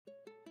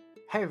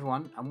Hey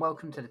everyone, and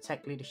welcome to the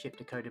Tech Leadership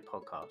Decoded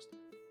podcast.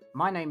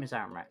 My name is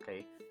Aaron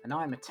Rackley, and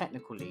I am a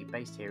technical lead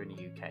based here in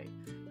the UK,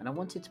 and I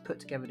wanted to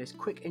put together this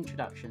quick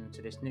introduction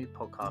to this new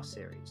podcast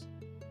series.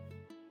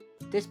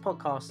 This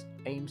podcast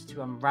aims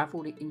to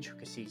unravel the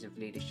intricacies of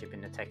leadership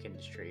in the tech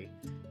industry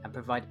and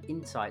provide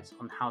insights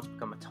on how to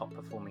become a top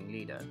performing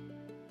leader.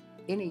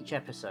 In each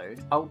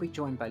episode, I will be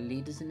joined by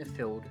leaders in the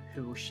field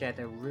who will share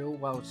their real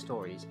world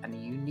stories and the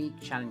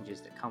unique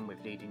challenges that come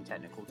with leading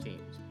technical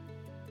teams.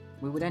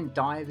 We will then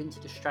dive into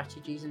the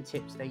strategies and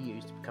tips they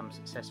use to become a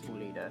successful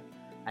leader,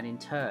 and in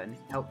turn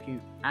help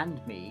you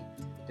and me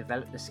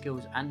develop the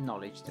skills and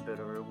knowledge to build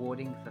a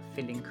rewarding,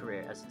 fulfilling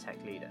career as a tech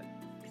leader.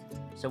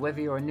 So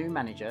whether you're a new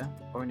manager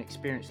or an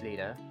experienced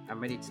leader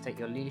and ready to take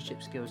your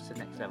leadership skills to the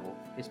next level,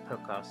 this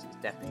podcast is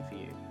definitely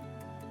for you.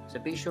 So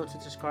be sure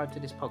to subscribe to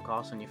this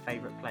podcast on your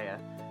favourite player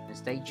and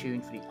stay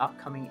tuned for the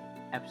upcoming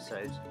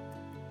episodes,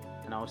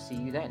 and I'll see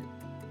you then.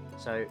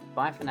 So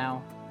bye for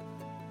now,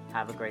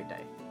 have a great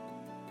day.